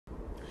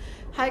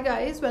Hi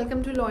guys,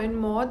 welcome to Law and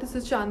More. This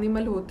is Chandni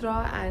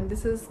Malhotra and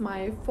this is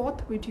my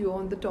fourth video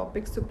on the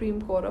topic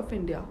Supreme Court of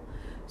India.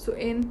 So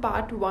in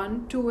part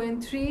 1, 2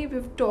 and 3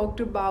 we've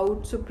talked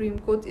about Supreme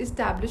Court's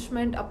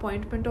establishment,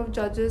 appointment of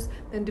judges,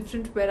 then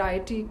different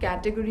variety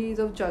categories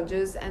of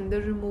judges and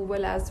the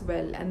removal as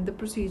well and the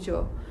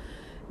procedure.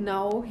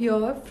 Now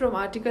here from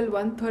article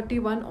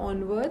 131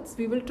 onwards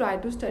we will try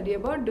to study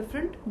about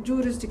different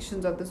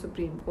jurisdictions of the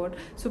Supreme Court.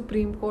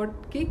 Supreme Court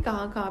की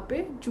कहाँ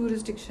पे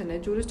jurisdiction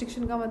है.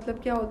 Jurisdiction का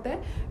मतलब क्या होता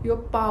है? Your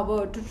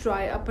power to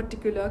try a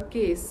particular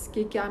case.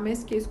 कि क्या मैं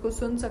इस केस को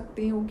सुन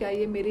सकती हूँ, क्या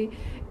ये मेरी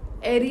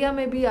एरिया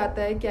में भी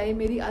आता है, क्या ये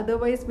मेरी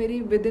अदरवाइज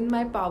मेरी विद इन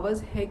माई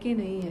पावर्स है कि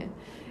नहीं है.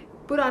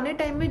 पुराने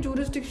टाइम में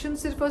जूरिस्डिक्शन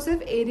सिर्फ और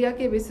सिर्फ एरिया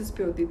के बेसिस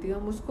पे होती थी,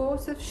 हम उसको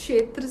सिर्फ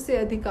क्षेत्र से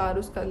अधिकार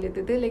उसका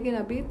लेते थे, लेकिन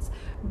अभी इट्स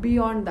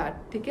बियॉन्ड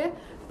दैट. ठीक है,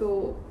 तो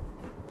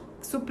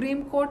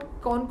सुप्रीम कोर्ट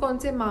कौन कौन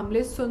से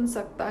मामले सुन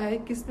सकता है,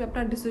 किस में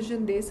अपना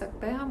डिसीजन दे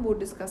सकता है, हम वो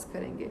डिस्कस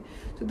करेंगे.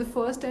 So the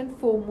first and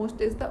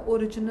foremost is the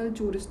original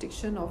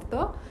jurisdiction of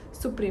the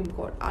supreme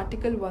court.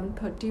 Article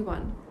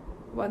 131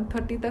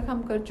 130 तक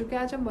हम कर चुके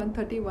हैं, आज हम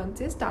 131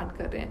 से स्टार्ट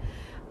कर रहे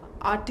हैं.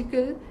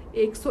 आर्टिकल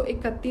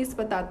 131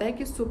 बताता है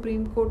कि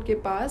सुप्रीम कोर्ट के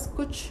पास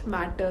कुछ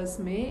मैटर्स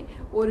में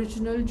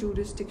ओरिजिनल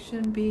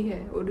जूरिस्डिक्शन भी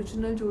है.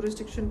 ओरिजिनल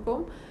जूरिस्डिक्शन को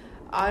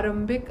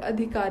आरंभिक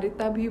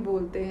अधिकारिता भी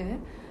बोलते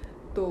हैं.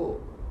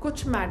 तो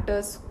कुछ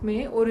मैटर्स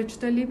में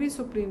ओरिजिनली भी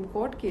सुप्रीम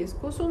कोर्ट केस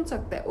को सुन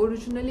सकता है.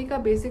 ओरिजिनली का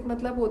बेसिक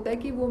मतलब होता है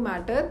कि वो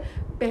मैटर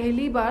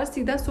पहली बार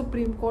सीधा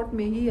सुप्रीम कोर्ट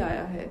में ही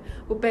आया है,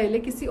 वो पहले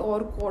किसी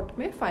और कोर्ट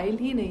में फाइल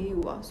ही नहीं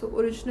हुआ. सो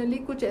ओरिजिनली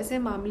कुछ ऐसे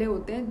मामले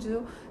होते हैं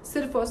जो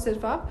सिर्फ और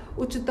सिर्फ आप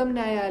उच्चतम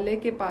न्यायालय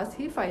के पास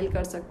ही फाइल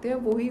कर सकते हैं,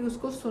 वो ही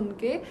उसको सुन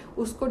के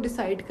उसको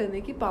डिसाइड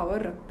करने की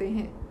पावर रखते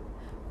हैं.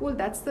 Cool,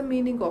 that's the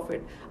meaning of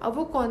it. अब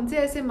वो कौन से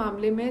ऐसे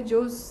मामले में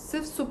जो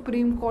सिर्फ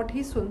सुप्रीम कोर्ट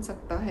ही सुन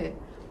सकता है.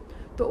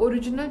 तो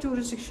ओरिजिनल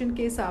jurisdiction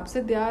के हिसाब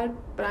से there are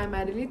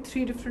primarily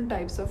 3 different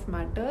types of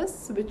matters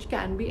which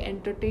can be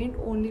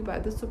entertained only by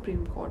the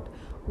Supreme Court.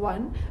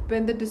 One,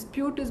 when the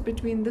dispute is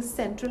between the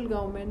central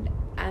government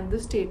and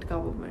the state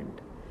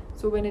government.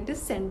 So when it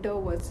is center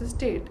versus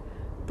state.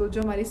 तो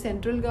जो हमारी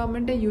central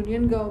government है,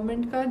 union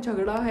government का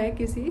झगड़ा है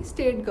किसी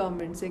state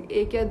government से,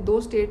 एक या दो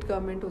स्टेट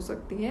गवर्नमेंट हो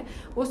सकती हैं,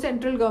 वो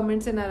सेंट्रल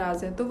गवर्नमेंट से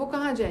नाराज़ है, तो वो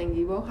कहाँ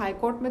जाएंगी? वो हाई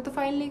कोर्ट में तो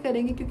फाइल नहीं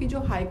करेंगी, क्योंकि जो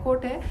हाई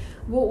कोर्ट है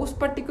वो उस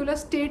पर्टिकुलर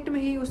स्टेट में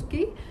ही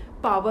उसकी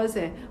पावर्स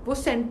हैं, वो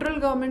सेंट्रल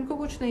गवर्नमेंट को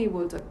कुछ नहीं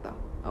बोल सकता.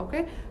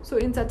 Okay, so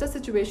in such a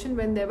situation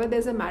whenever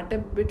there's a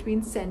matter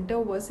between center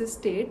versus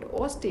state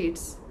or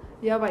states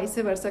या वाइस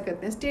वर्सा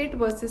कहते हैं स्टेट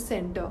वर्सेस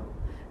सेंटर,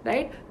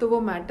 राइट, तो वो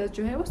मैटर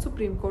जो है वो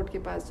सुप्रीम कोर्ट के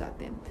पास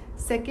जाते हैं.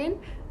 Second,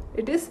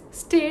 it is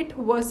state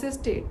versus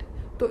state.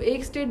 तो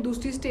एक स्टेट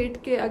दूसरी स्टेट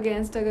के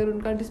अगेंस्ट अगर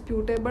उनका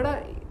डिस्प्यूट है, बड़ा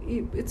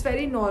इट्स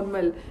वेरी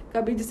नॉर्मल.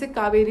 कभी जैसे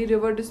कावेरी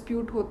रिवर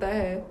डिस्प्यूट होता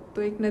है,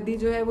 तो एक नदी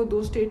जो है वो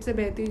 2 स्टेट से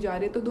बहती जा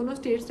रही है, तो दोनों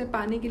स्टेट्स में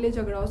पानी के लिए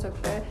झगड़ा हो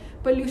सकता है,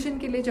 पोल्यूशन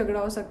के लिए झगड़ा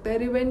हो सकता है,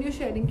 रिवेन्यू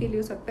शेयरिंग के लिए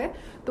हो सकता है.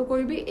 तो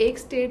कोई भी एक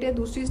स्टेट या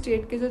दूसरी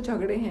स्टेट के जो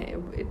झगड़े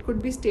हैं, it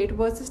could be state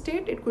versus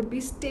state, it could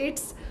be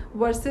states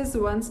versus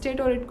one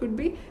state, और it could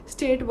be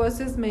state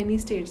versus many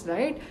states,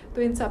 right.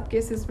 तो इन सब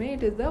केसेस में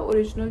it is the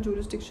original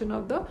jurisdiction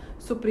of the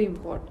supreme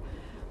court.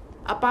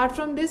 Apart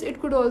from this, it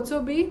could also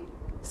be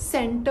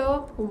center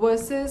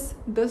versus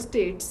the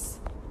states.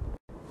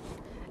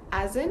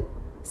 As in,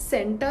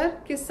 centre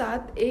के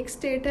साथ एक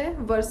state है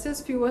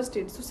versus fewer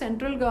states. तो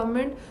central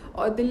government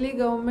और Delhi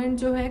government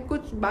जो है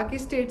कुछ बाकी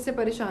स्टेट से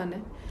परेशान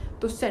है,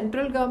 तो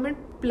central government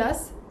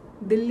plus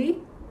Delhi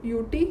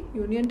UT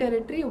union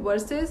territory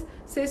versus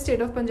से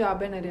state of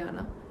Punjab and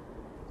Haryana.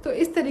 तो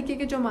इस तरीके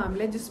के जो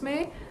मामले हैं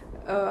जिसमें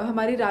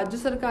हमारी राज्य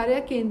सरकार या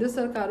केंद्र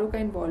सरकारों का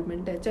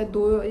इन्वॉल्वमेंट है, चाहे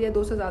 2 या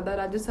 2 से ज़्यादा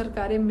राज्य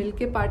सरकारें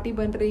मिलके पार्टी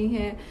बन रही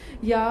हैं,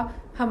 या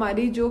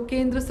हमारी जो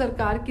केंद्र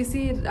सरकार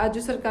किसी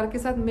राज्य सरकार के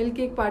साथ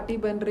मिलके एक पार्टी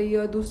बन रही है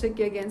और दूसरे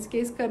के अगेंस्ट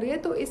केस कर रही है,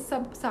 तो इस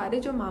सब सारे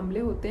जो मामले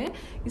होते हैं,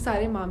 ये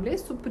सारे मामले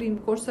सुप्रीम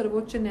कोर्ट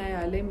सर्वोच्च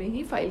न्यायालय में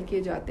ही फाइल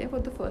किए जाते हैं फॉर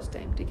द फर्स्ट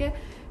टाइम. ठीक है,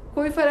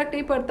 कोई फ़र्क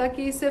नहीं पड़ता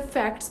कि सिर्फ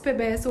फैक्ट्स पे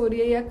बहस हो रही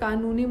है या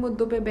कानूनी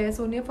मुद्दों पे बहस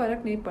हो रही है,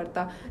 फ़र्क नहीं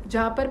पड़ता.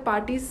 जहाँ पर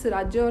पार्टीज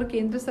राज्य और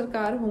केंद्र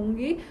सरकार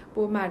होंगी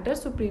वो मैटर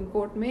सुप्रीम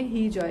कोर्ट में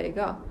ही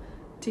जाएगा.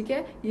 ठीक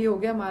है, ये हो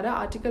गया हमारा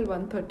आर्टिकल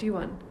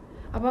 131.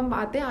 अब हम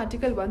आते हैं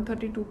आर्टिकल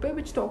 132 पे,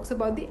 which talks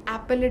about the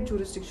appellate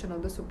jurisdiction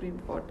of the supreme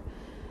court.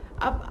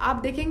 अब आप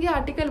देखेंगे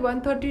आर्टिकल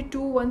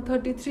 132,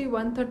 133,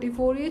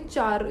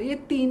 134 ये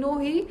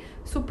तीनों ही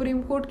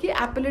सुप्रीम कोर्ट की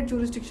एपेलेट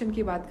जूरिस्डिक्शन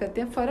की बात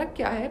करते हैं. फ़र्क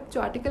क्या है?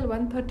 जो आर्टिकल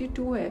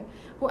 132 है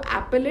वो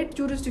appellate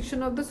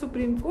jurisdiction of the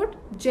supreme court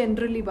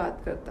generally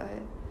बात करता है.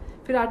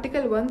 फिर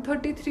आर्टिकल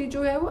 133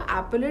 जो है वो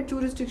appellate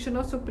jurisdiction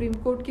of supreme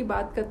court की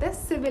बात करता है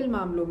सिविल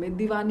मामलों में,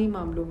 दीवानी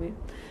मामलों में.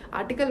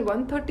 आर्टिकल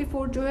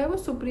 134 जो है वो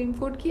सुप्रीम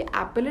कोर्ट की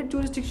एपेलेट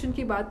जूरिस्डिक्शन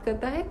की बात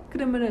करता है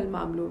क्रिमिनल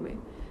मामलों में,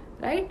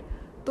 राइट.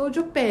 तो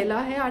जो पहला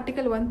है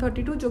आर्टिकल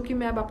 132 जो कि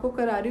मैं अब आपको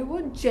करा रही हूँ वो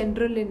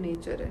जनरल इन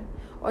नेचर है,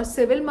 और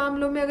सिविल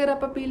मामलों में अगर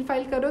आप अपील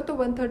फाइल कर रहे हो तो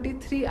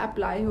 133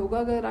 अप्लाई होगा,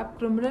 अगर आप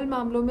क्रिमिनल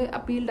मामलों में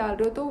अपील डाल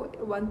रहे हो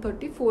तो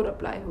 134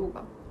 अप्लाई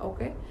होगा.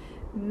 ओके,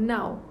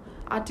 नाउ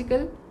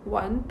आर्टिकल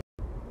 1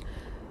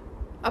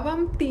 अब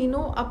हम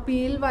तीनों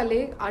अपील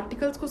वाले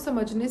आर्टिकल्स को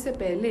समझने से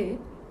पहले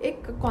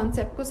एक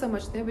कॉन्सेप्ट को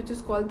समझते हैं which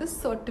is called the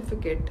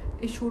certificate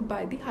issued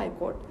by the high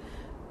court.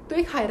 तो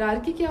एक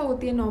हायरार्की क्या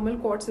होती है नॉर्मल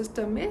कोर्ट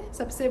सिस्टम में?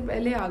 सबसे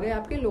पहले आ गए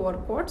आपके लोअर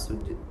कोर्ट्स,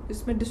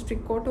 इसमें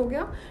डिस्ट्रिक्ट कोर्ट हो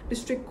गया,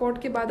 डिस्ट्रिक्ट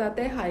कोर्ट के बाद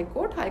आता है हाई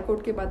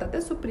कोर्ट के बाद आता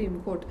है सुप्रीम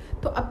कोर्ट।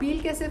 तो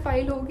अपील कैसे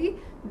फाइल होगी?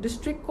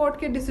 डिस्ट्रिक्ट कोर्ट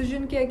के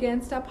डिसीजन के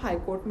अगेंस्ट आप हाई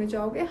कोर्ट में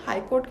जाओगे,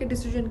 हाई कोर्ट के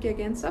डिसीजन के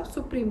अगेंस्ट आप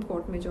सुप्रीम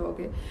कोर्ट में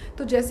जाओगे।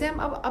 तो जैसे हम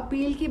अब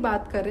अपील की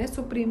बात कर रहे हैं,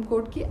 सुप्रीम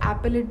कोर्ट की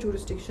एपेलेट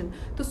जुरिस्डिक्शन,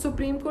 तो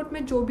सुप्रीम कोर्ट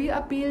में जो भी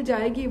अपील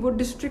जाएगी वो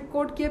डिस्ट्रिक्ट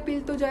कोर्ट की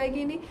अपील तो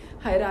जाएगी नहीं।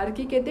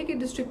 हायरार्की कहते हैं कि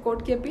डिस्ट्रिक्ट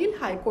कोर्ट की अपील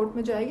हाई कोर्ट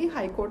में जाएगी,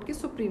 हाई कोर्ट की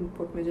सुप्रीम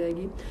कोर्ट में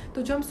जाएगी।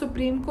 तो जो हम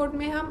सुप्रीम कोर्ट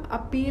में हम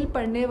अपील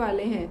पढ़ने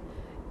वाले हैं,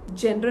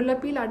 जनरल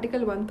अपील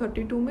आर्टिकल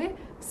 132 में,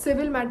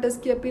 सिविल मैटर्स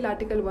की अपील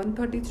आर्टिकल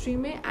 133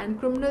 में एंड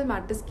क्रिमिनल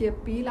मैटर्स की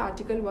अपील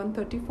आर्टिकल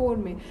 134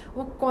 में,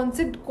 वो कौन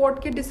से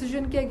कोर्ट के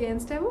डिसीजन के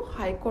अगेंस्ट है? वो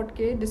हाई कोर्ट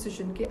के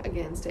डिसीजन के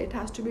अगेंस्ट है। It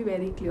has to be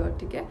very clear,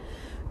 ठीक है।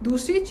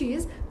 दूसरी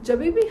चीज़, जब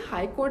भी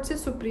हाई कोर्ट से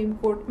सुप्रीम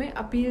कोर्ट में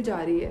अपील जा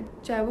रही है,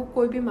 चाहे वो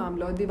कोई भी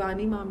मामला हो,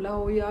 दीवानी मामला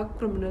हो या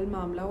क्रिमिनल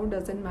मामला हो,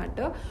 डजेंट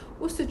मैटर,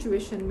 उस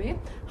सिचुएशन में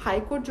हाई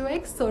कोर्ट जो है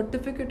एक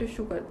सर्टिफिकेट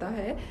इशू करता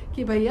है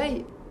कि भैया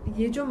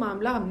ये जो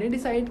मामला हमने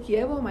डिसाइड किया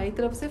है वो हमारी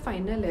तरफ से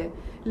फाइनल है,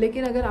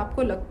 लेकिन अगर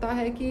आपको लगता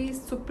है कि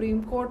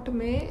सुप्रीम कोर्ट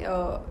में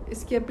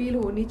इसकी अपील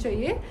होनी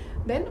चाहिए,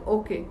 then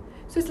okay.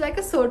 So it's like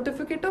a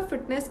certificate of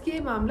fitness कि ये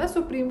मामला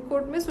सुप्रीम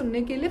कोर्ट में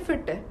सुनने के लिए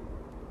फिट है,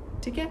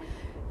 ठीक है।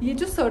 ये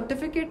जो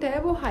सर्टिफिकेट है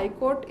वो हाई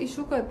कोर्ट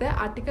इशू करता है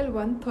article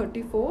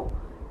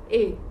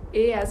 134A,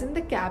 A as in the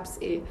caps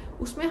ए,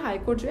 उसमें हाई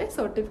कोर्ट जो है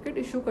सर्टिफिकेट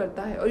इशू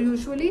करता है। और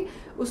यूजुअली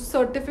उस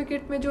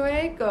सर्टिफिकेट में जो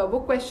है एक वो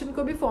क्वेश्चन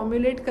को भी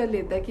फॉर्मुलेट कर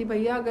लेता है कि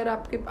भैया अगर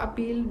आपके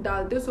अपील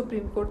डालते हो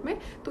सुप्रीम कोर्ट में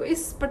तो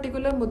इस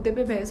पर्टिकुलर मुद्दे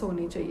पे बहस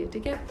होनी चाहिए,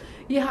 ठीक है।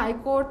 ये हाई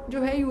कोर्ट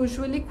जो है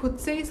यूजुअली खुद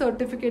से ही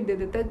सर्टिफिकेट दे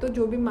देता है, तो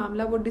जो भी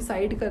मामला वो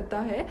डिसाइड करता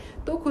है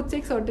तो खुद से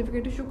एक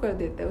सर्टिफिकेट इशू कर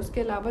देता है।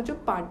 उसके अलावा जो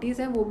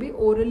पार्टीज हैं वो भी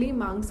ओरली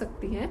मांग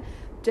सकती हैं,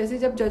 जैसे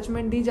जब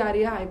जजमेंट दी जा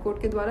रही है हाई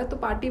कोर्ट के द्वारा तो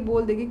पार्टी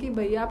बोल देगी कि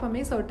भैया आप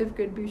हमें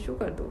सर्टिफिकेट भी इशू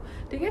कर दो,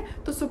 ठीक है।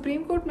 तो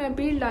सुप्रीम कोर्ट में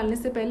अपील डालने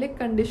से पहले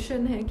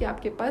कंडीशन है कि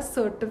आपके पास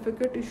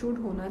सर्टिफिकेट इशूड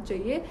होना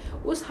चाहिए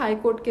उस हाई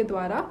कोर्ट के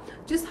द्वारा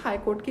जिस हाई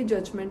कोर्ट की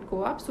जजमेंट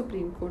को आप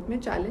सुप्रीम कोर्ट में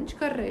चैलेंज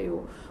कर रहे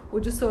हो। वो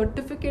जो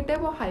सर्टिफिकेट है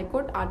वो high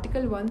court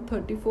article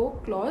 134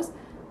 clause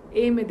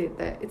A में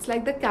देता है। It's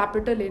like the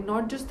capital A,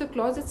 not just the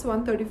clause, it's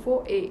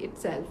 134A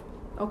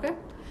itself, okay.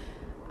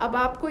 अब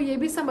आपको ये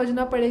भी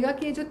समझना पड़ेगा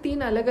कि ये जो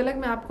तीन अलग अलग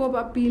मैं आपको अब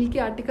अपील के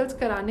आर्टिकल्स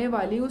कराने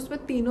वाली हूँ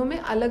उसमें तीनों में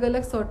अलग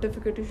अलग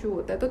सर्टिफिकेट इशू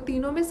होता है, तो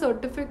तीनों में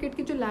सर्टिफिकेट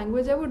की जो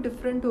लैंग्वेज है वो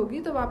डिफरेंट होगी,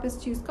 तो आप इस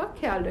चीज़ का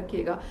ख्याल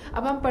रखिएगा।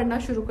 अब हम पढ़ना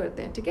शुरू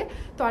करते हैं, ठीक है।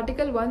 तो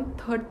आर्टिकल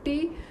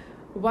 131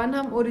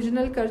 हम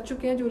ओरिजिनल कर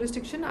चुके हैं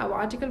जुरिस्डिक्शन। अब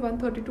article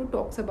 132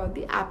 talks about the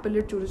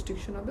appellate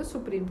jurisdiction of the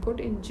supreme court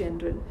in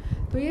general.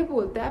 तो ये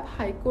बोलता है आप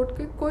हाई कोर्ट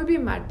के कोई भी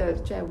मैटर,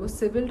 चाहे वो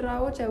सिविल रहा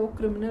हो, चाहे वो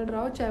क्रिमिनल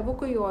रहा हो, चाहे वो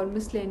कोई और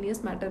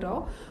मिसलेनियस मैटर रहा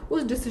हो,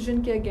 उस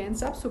डिसीजन के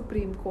अगेंस्ट आप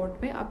सुप्रीम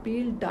कोर्ट में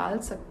अपील डाल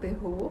सकते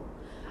हो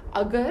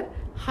अगर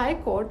हाई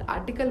कोर्ट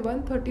आर्टिकल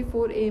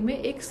 134A में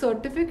एक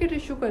सर्टिफिकेट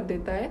इशू कर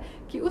देता है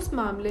कि उस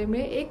मामले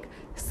में एक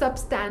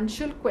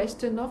substantial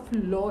question of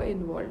law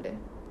involve है।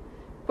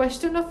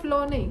 क्वेश्चन ऑफ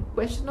लॉ नहीं,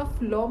 क्वेश्चन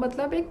ऑफ लॉ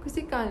मतलब एक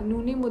किसी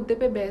कानूनी मुद्दे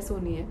पे बहस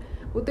होनी है,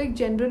 वो तो एक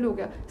जनरल हो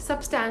गया।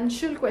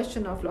 Substantial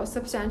question of law,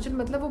 substantial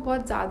मतलब वो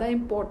बहुत ज़्यादा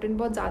इंपॉर्टेंट,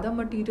 बहुत ज़्यादा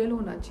मटेरियल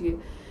होना चाहिए।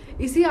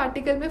 इसी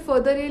आर्टिकल में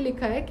फर्दर ये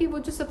लिखा है कि वो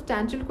जो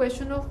सब्सटैंशियल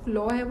क्वेश्चन ऑफ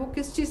लॉ है वो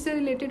किस चीज़ से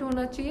रिलेटेड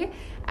होना चाहिए?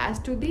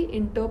 As to the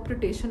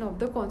interpretation of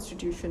the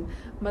constitution,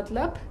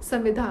 मतलब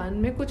संविधान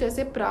में कुछ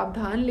ऐसे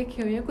प्रावधान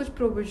लिखे हुए हैं, कुछ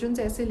प्रोविजंस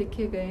ऐसे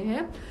लिखे गए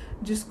हैं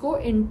जिसको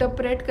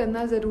इंटरप्रेट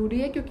करना ज़रूरी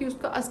है, क्योंकि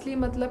उसका असली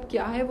मतलब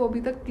क्या है वो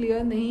अभी तक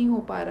क्लियर नहीं हो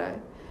पा रहा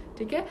है,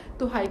 ठीक है।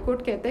 तो हाई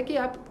कोर्ट कहता है कि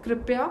आप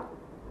कृपया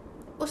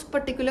उस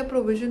पर्टिकुलर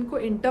प्रोविजन को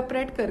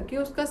इंटरप्रेट करके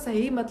उसका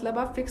सही मतलब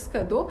आप फिक्स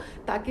कर दो,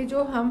 ताकि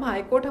जो हम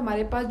हाई कोर्ट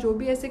हमारे पास जो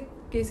भी ऐसे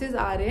केसेस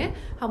आ रहे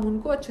हैं हम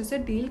उनको अच्छे से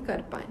डील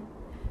कर पाएँ,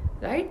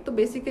 राइट। तो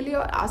basically you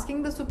are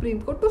asking the supreme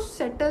court to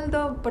settle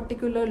the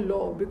particular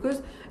law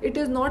because it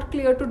is not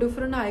clear to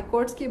different high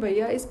courts कि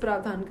भैया इस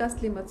प्रावधान का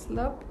असली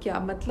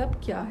मतलब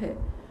क्या है।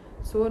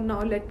 So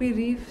now let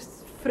me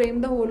frame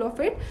the whole of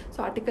it.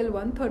 So article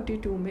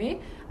 132 में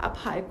आप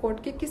हाई कोर्ट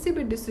के किसी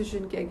भी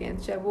डिसीजन के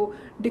अगेंस्ट, चाहे वो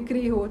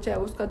डिक्री हो, चाहे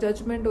उसका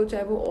जजमेंट हो,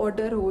 चाहे वो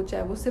ऑर्डर हो,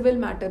 चाहे वो सिविल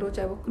मैटर हो,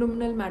 चाहे वो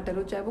क्रिमिनल मैटर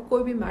हो, चाहे वो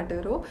कोई भी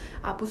मैटर हो,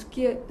 आप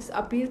उसकी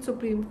अपील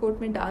सुप्रीम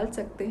कोर्ट में डाल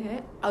सकते हैं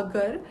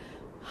अगर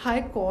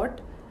हाई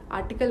कोर्ट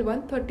आर्टिकल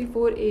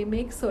 134A में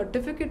एक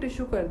सर्टिफिकेट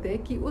इशू कर दे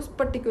कि उस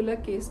पर्टिकुलर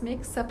केस में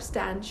एक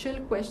substantial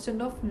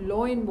question of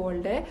law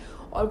involve है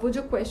और वो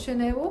जो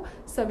क्वेश्चन है वो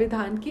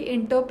संविधान की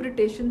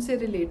इंटरप्रिटेशन से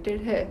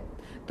रिलेटेड है।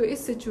 तो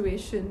इस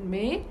सिचुएशन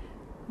में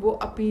वो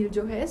अपील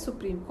जो है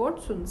सुप्रीम कोर्ट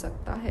सुन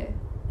सकता है।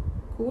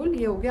 कूल,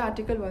 ये हो गया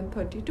article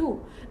 132।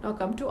 Now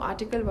come to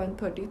article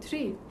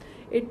 133।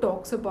 It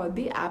talks about the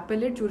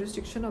appellate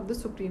jurisdiction of the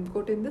supreme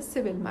court in the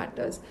civil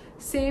matters.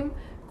 Same,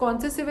 कौन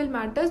से सिविल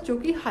मैटर्स? जो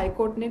कि हाई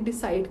कोर्ट ने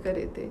डिसाइड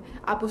करे थे,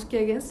 आप उसके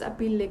अगेंस्ट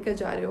अपील लेकर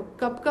जा रहे हो।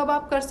 कब कब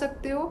आप कर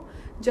सकते हो?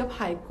 जब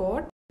high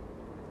court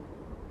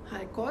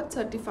high court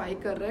certify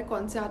कर रहा है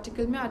कौन से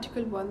आर्टिकल में,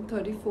 आर्टिकल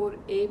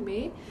 134A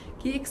में,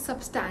 कि एक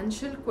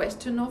substantial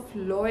question of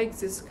law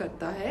exist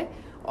करता है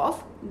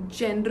ऑफ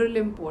जनरल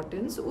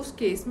इम्पोर्टेंस। उस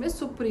केस में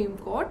सुप्रीम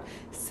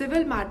कोर्ट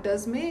सिविल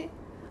मैटर्स में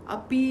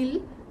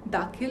अपील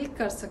दाखिल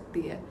कर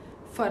सकती है।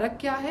 फ़र्क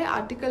क्या है,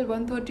 आर्टिकल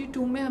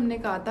 132 में हमने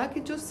कहा था कि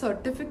जो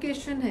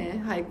सर्टिफिकेशन है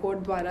हाई कोर्ट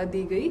द्वारा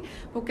दी गई,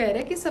 वो कह रहा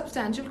है कि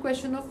सब्सटैंशियल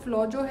क्वेश्चन ऑफ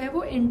लॉ जो है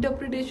वो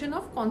इंटरप्रिटेशन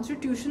ऑफ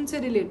कॉन्स्टिट्यूशन से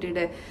रिलेटेड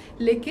है।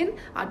 लेकिन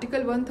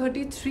आर्टिकल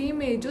 133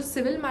 में जो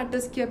सिविल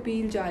मैटर्स की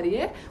अपील जा रही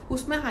है,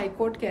 उसमें हाई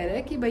कोर्ट कह रहा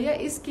है कि भैया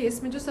इस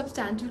केस में जो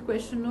सब्सटैंशियल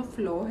क्वेश्चन ऑफ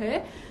लॉ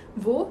है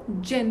वो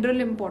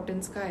जनरल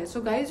इंपॉर्टेंस का है।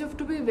 So guys you have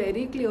to be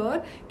very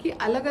clear कि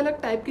अलग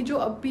अलग टाइप की जो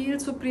अपील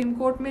सुप्रीम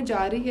कोर्ट में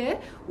जा रही है,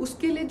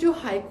 उसके लिए जो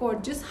हाई कोर्ट,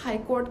 जिस हाई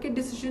कोर्ट के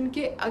डिसीजन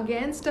के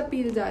अगेंस्ट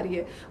अपील जा रही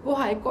है, वो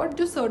हाई कोर्ट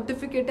जो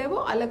सर्टिफिकेट है वो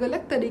अलग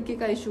अलग तरीके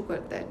का इशू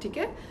करता है। ठीक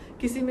है,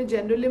 किसी में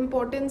जनरल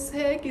इंपॉर्टेंस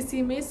है,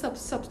 किसी में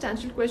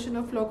सब्सटैंशियल क्वेश्चन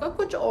ऑफ लॉ का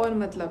कुछ और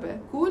मतलब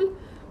है। Cool.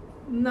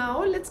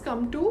 Now let's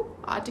come to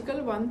Article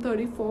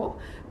 134,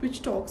 which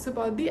talks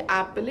about the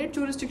appellate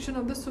jurisdiction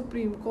of the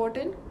Supreme Court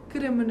in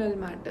criminal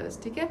matters.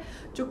 ठीक है,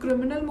 जो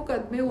क्रिमिनल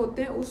मुकदमे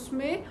होते हैं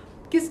उसमें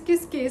किस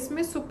किस केस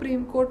में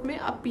सुप्रीम कोर्ट में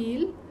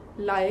अपील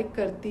लायक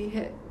करती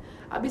है।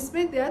 अब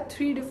इसमें there are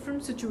 3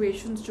 different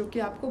situations जो कि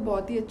आपको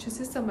बहुत ही अच्छे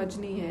से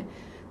समझनी है।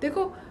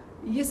 देखो,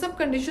 ये सब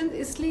कंडीशन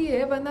इसलिए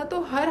है, वरना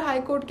तो हर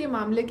हाई कोर्ट के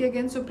मामले के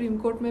अगेंस्ट सुप्रीम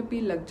कोर्ट में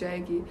अपील लग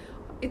जाएगी।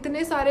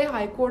 इतने सारे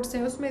हाई कोर्ट्स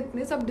हैं, उसमें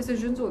इतने सब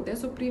डिसीजंस होते हैं,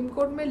 सुप्रीम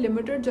कोर्ट में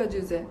लिमिटेड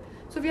जजेस हैं।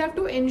 So we have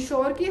to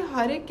ensure कि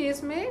हर एक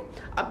केस में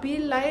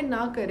अपील लाए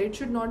ना करे। It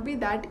should not be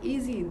that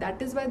easy.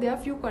 That is why there are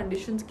few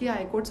conditions कि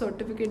हाई कोर्ट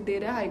सर्टिफिकेट दे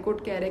रहा है, हाई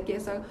कोर्ट कह रहा है कि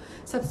ऐसा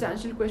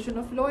substantial question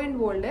of law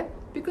involve है,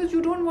 because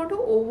you don't want to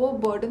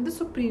overburden the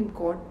supreme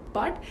court,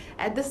 but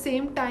at the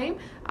same time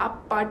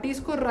आप पार्टीज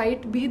को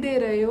राइट भी दे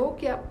रहे हो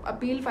कि आप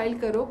अपील फाइल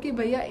करो कि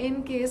भैया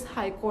इन केस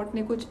हाई कोर्ट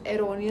ने कुछ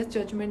एरोनियस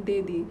जजमेंट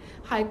दे दी,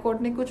 हाई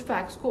कोर्ट ने कुछ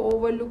फैक्ट्स को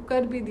ओवरलुक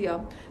कर भी दिया,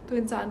 तो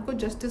इंसान को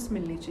जस्टिस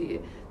मिलनी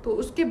चाहिए। तो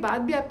उसके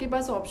बाद भी आपके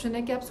पास ऑप्शन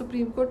है कि आप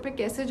सुप्रीम कोर्ट पे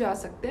कैसे जा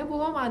सकते हैं, वो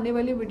हम आने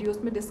वाली वीडियोस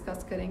में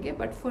डिस्कस करेंगे।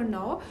 But for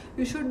now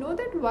you should know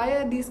that why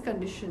are these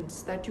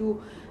conditions that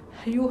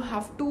you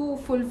have to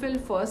fulfill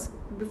first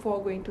before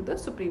going to the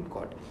Supreme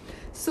Court.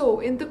 So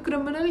in the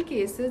criminal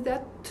cases there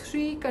are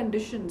 3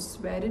 conditions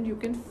wherein you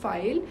can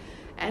file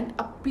an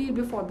appeal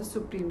before the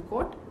Supreme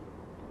Court.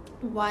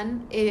 One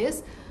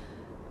is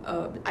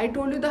I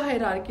told you the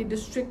hierarchy: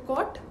 district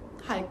court,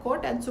 high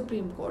court and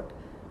Supreme Court.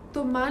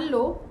 तो मान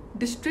लो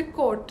district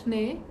court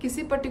ने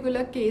किसी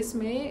particular case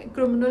में,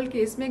 criminal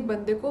case में एक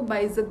बंदे को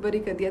बाइज्जत बरी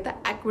कर दिया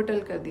था, एक्विटल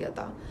कर दिया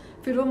था।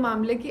 फिर वो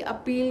मामले की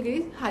अपील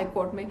गई हाई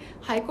कोर्ट में।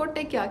 हाई कोर्ट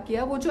ने क्या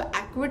किया, वो जो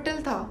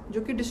एक्विटल था,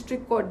 जो कि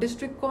डिस्ट्रिक्ट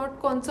कोर्ट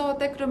कौन सा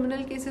होता है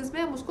क्रिमिनल केसेस में,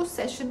 हम उसको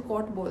सेशन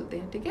कोर्ट बोलते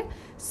हैं। ठीक है,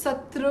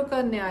 सत्र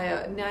का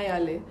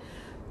न्यायालय।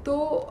 तो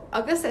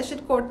अगर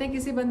सेशन कोर्ट ने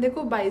किसी बंदे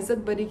को बाइज्जत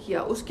बरी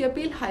किया, उसकी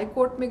अपील हाई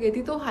कोर्ट में गई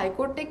थी, तो हाई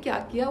कोर्ट ने क्या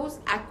किया, उस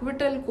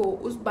एक्विटल को,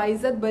 उस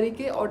बाइज्जत बरी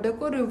के ऑर्डर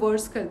को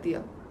रिवर्स कर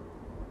दिया।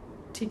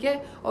 ठीक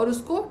है, और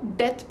उसको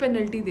डेथ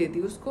पेनल्टी दे दी,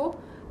 उसको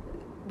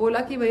बोला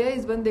कि भैया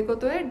इस बंदे को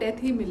तो है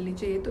डेथ ही मिलनी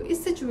चाहिए। तो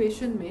इस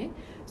सिचुएशन में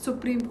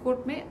सुप्रीम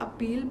कोर्ट में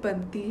अपील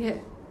बनती है।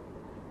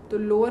 तो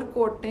लोअर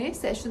कोर्ट ने,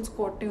 सेशंस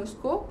कोर्ट ने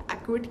उसको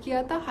एक्विट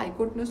किया था, हाई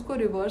कोर्ट ने उसको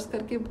रिवर्स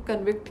करके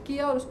कन्विक्ट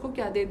किया और उसको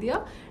क्या दे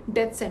दिया,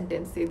 डेथ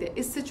सेंटेंस दे दिया।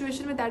 इस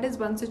सिचुएशन में दैट इज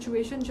वन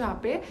सिचुएशन जहाँ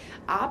पे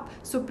आप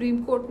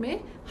सुप्रीम कोर्ट में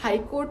हाई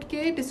कोर्ट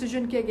के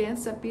डिसीजन के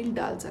अगेंस्ट अपील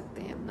डाल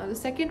सकते हैं। Now the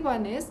second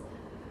one is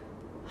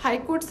high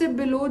court से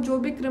बिलो जो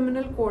भी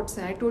क्रिमिनल कोर्ट्स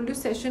हैं। I told you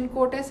session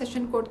court है,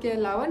 सेशन कोर्ट के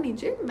अलावा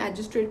नीचे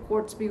मैजिस्ट्रेट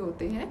कोर्ट्स भी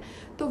होते हैं।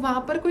 तो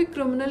वहाँ पर कोई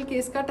क्रिमिनल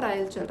केस का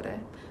ट्रायल चल रहा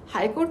है,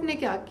 हाई कोर्ट ने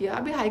क्या किया,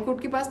 अभी हाई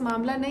कोर्ट के पास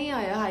मामला नहीं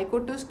आया, हाई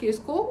कोर्ट ने उस केस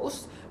को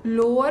उस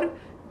लोअर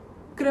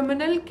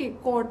क्रिमिनल के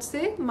कोर्ट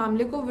से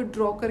मामले को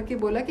विड्रॉ करके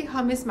बोला कि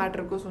हम इस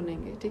मैटर को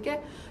सुनेंगे। ठीक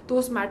है, तो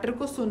उस मैटर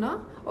को सुना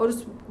और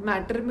उस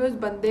मैटर में उस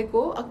बंदे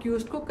को,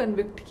 अक्यूज को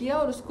कन्विक्ट किया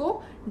और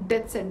उसको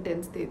डेथ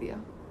सेंटेंस दे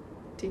दिया।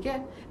 ठीक है,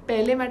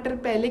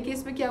 पहले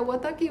केस में क्या हुआ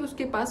था कि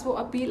उसके पास वो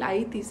अपील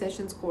आई थी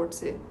सेशंस कोर्ट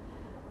से।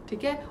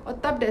 ठीक है, और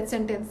तब डेथ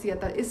सेंटेंस दिया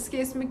था। इस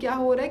केस में क्या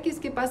हो रहा है कि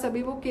इसके पास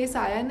अभी वो केस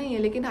आया नहीं है,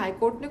 लेकिन हाई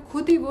कोर्ट ने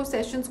खुद ही वो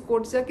सेशंस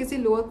कोर्ट से या किसी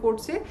लोअर कोर्ट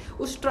से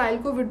उस ट्रायल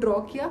को विड्रॉ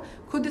किया,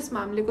 खुद इस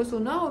मामले को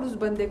सुना और उस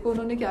बंदे को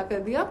उन्होंने क्या कर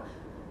दिया,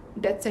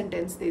 डेथ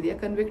सेंटेंस दे दिया,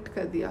 कन्विक्ट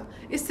कर दिया।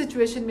 इस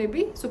सिचुएशन में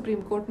भी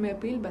सुप्रीम कोर्ट में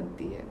अपील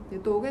बनती है। ये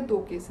तो हो गए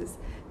 2 केसेस।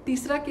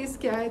 तीसरा केस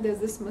क्या है, there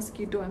is this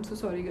mosquito, I am so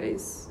sorry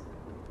guys.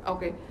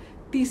 Okay,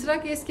 तीसरा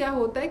केस क्या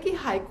होता है कि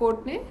हाई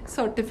कोर्ट ने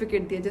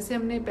सर्टिफिकेट दिया, जैसे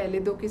हमने पहले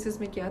 2 केसेस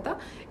में किया था।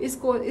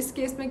 इस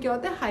केस में क्या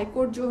होता है, हाई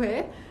कोर्ट जो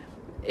है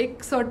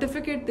एक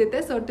सर्टिफिकेट देता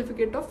है,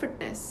 सर्टिफिकेट ऑफ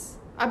फिटनेस।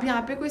 अब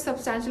यहाँ पे कोई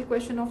सब्सटैंशियल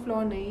क्वेश्चन ऑफ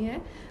लॉ नहीं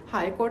है,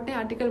 हाई कोर्ट ने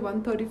आर्टिकल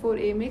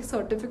 134A में एक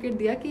सर्टिफिकेट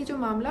दिया कि जो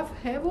मामला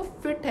है वो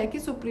फिट है कि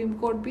सुप्रीम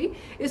कोर्ट भी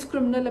इस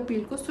क्रिमिनल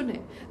अपील को सुने।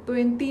 तो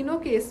इन तीनों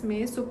केस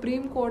में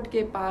सुप्रीम कोर्ट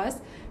के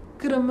पास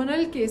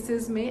क्रिमिनल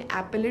केसेस में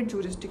एपेलेट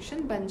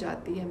जुरिस्डिक्शन बन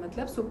जाती है,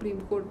 मतलब सुप्रीम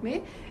कोर्ट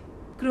में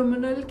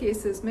क्रिमिनल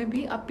केसेस में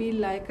भी अपील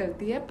लायक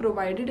करती है,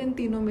 प्रोवाइडेड इन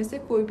तीनों में से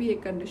कोई भी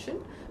एक कंडीशन।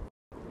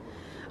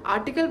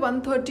 आर्टिकल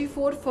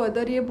 134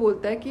 फर्दर ये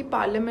बोलता है कि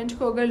पार्लियामेंट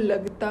को अगर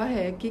लगता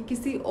है कि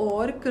किसी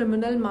और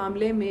क्रिमिनल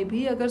मामले में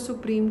भी अगर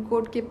सुप्रीम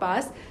कोर्ट के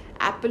पास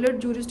एपेलेट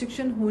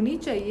जुरिस्डिक्शन होनी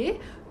चाहिए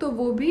तो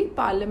वो भी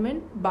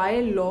parliament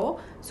by law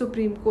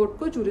supreme court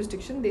को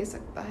जुरिस्डिक्शन दे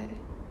सकता है,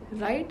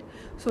 right?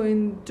 So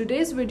in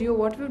today's video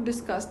what we've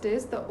discussed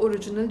is the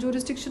original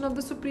jurisdiction of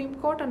the Supreme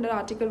Court under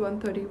Article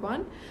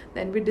 131.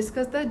 Then we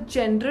discussed the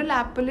general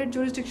appellate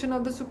jurisdiction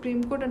of the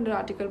Supreme Court under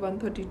Article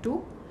 132.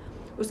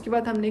 उसके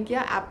बाद हमने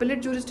किया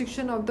appellate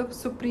jurisdiction of the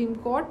Supreme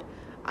Court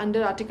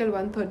under Article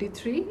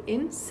 133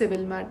 in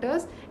civil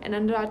matters, and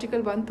under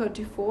Article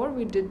 134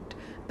 we did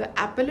the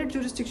appellate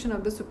jurisdiction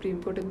of the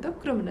Supreme Court in the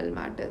criminal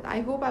matters.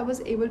 I hope I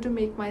was able to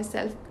make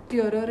myself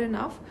clearer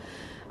enough.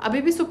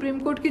 अभी भी supreme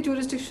court की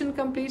jurisdiction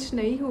complete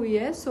नहीं हुई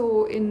है,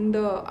 so in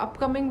the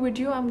upcoming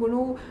video I'm going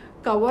to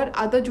cover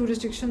other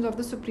jurisdictions of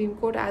the Supreme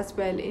Court as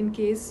well. In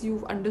case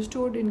you've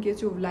understood, in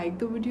case you've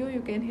liked the video,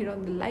 you can hit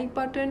on the like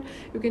button,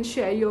 you can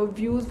share your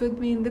views with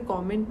me in the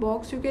comment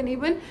box, you can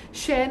even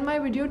share my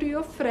video to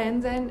your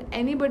friends and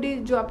anybody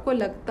जो आपको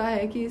लगता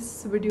है कि इस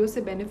video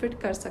से benefit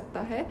कर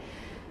सकता है.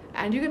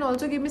 And you can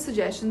also give me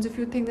suggestions if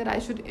you think that I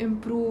should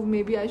improve,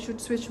 maybe I should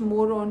switch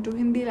more on to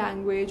Hindi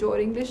language or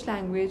English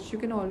language. You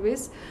can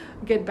always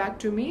get back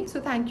to me.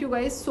 So thank you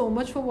guys so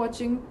much for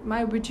watching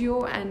my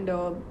video, and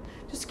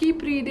just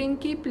keep reading,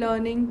 keep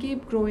learning,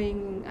 keep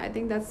growing. I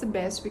think that's the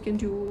best we can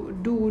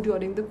do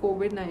during the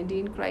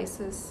COVID-19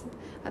 crisis.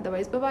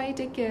 Otherwise, bye bye,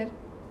 take care.